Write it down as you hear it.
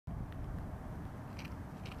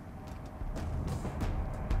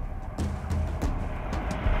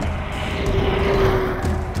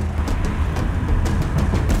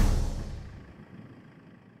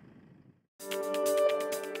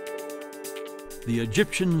the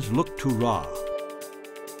Egyptians looked to Ra.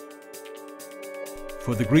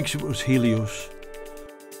 For the Greeks it was Helios.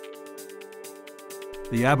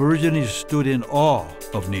 The Aborigines stood in awe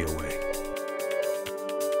of Niue.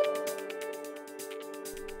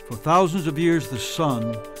 For thousands of years, the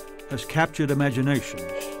sun has captured imaginations.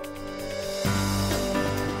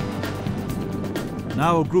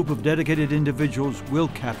 Now a group of dedicated individuals will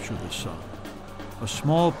capture the sun, a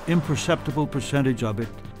small, imperceptible percentage of it,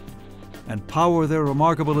 and power their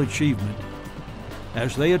remarkable achievement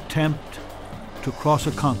as they attempt to cross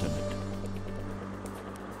a continent.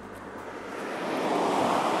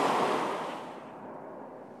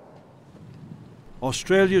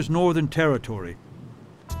 Australia's Northern Territory.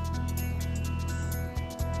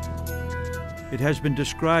 It has been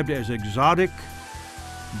described as exotic,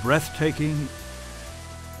 breathtaking,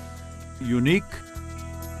 unique,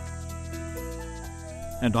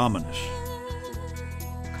 and ominous.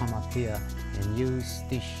 Come up here and use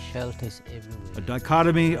these shelters everywhere. A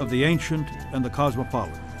dichotomy of the ancient and the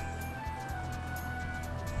cosmopolitan.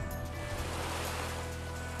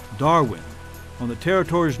 Darwin, on the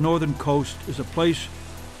territory's northern coast, is a place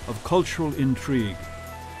of cultural intrigue.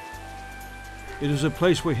 It is a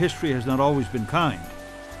place where history has not always been kind.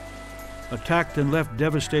 Attacked and left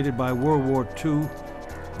devastated by World War II,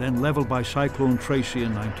 then leveled by Cyclone Tracy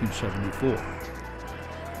in 1974.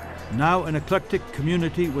 Now an eclectic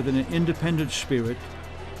community with an independent spirit,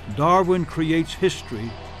 Darwin creates history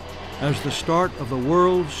as the start of the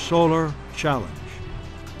World Solar Challenge,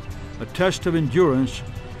 a test of endurance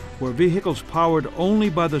where vehicles powered only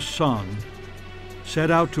by the sun set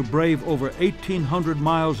out to brave over 1,800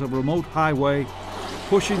 miles of remote highway,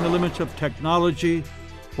 pushing the limits of technology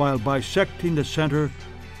while bisecting the center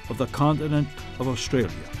of the continent of Australia.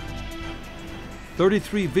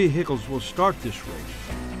 33 vehicles will start this race.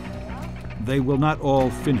 They will not all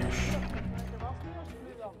finish.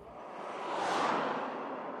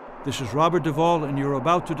 This is Robert Duvall, and you're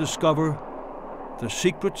about to discover the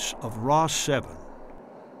secrets of RA7.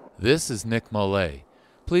 This is Nick Mollet.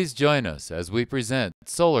 Please join us as we present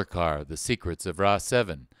Solar Car, The Secrets of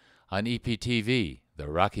RA7 on EPTV, the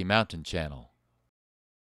Rocky Mountain Channel.